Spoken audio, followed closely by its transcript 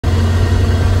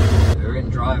in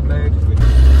drive mode.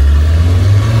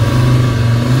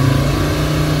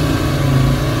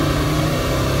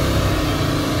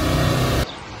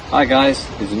 Hi guys,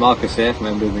 this is Marcus here from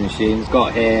ONBOARD Machines.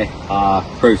 Got here our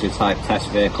prototype test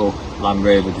vehicle, Land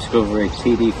Rover Discovery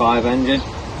TD5 engine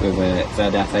with a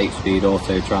ZF 8-speed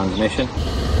auto transmission.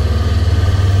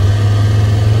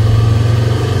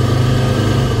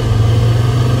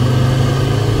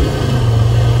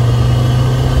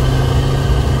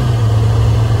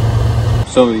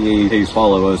 Some of you who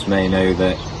follow us may know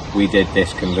that we did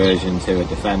this conversion to a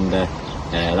Defender.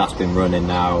 That's been running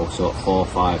now sort of 4 or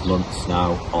 5 months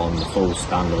now on the full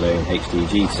standalone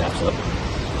HTG setup,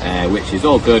 which is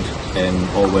all good and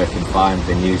all working fine,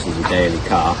 been used as a daily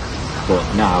car. But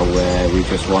now we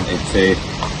just wanted to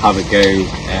have a go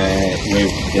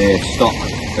with the stock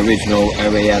original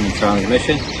OEM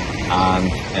transmission,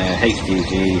 and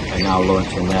HTG are now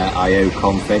launching their IO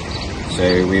config.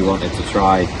 So we wanted to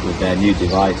try with their new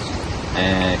device,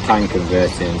 CAN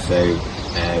converting. So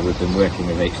we've been working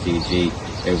with HTG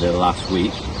over the last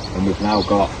week, and we've now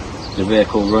got the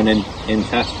vehicle running in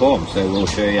test form. So we'll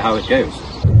show you how it goes.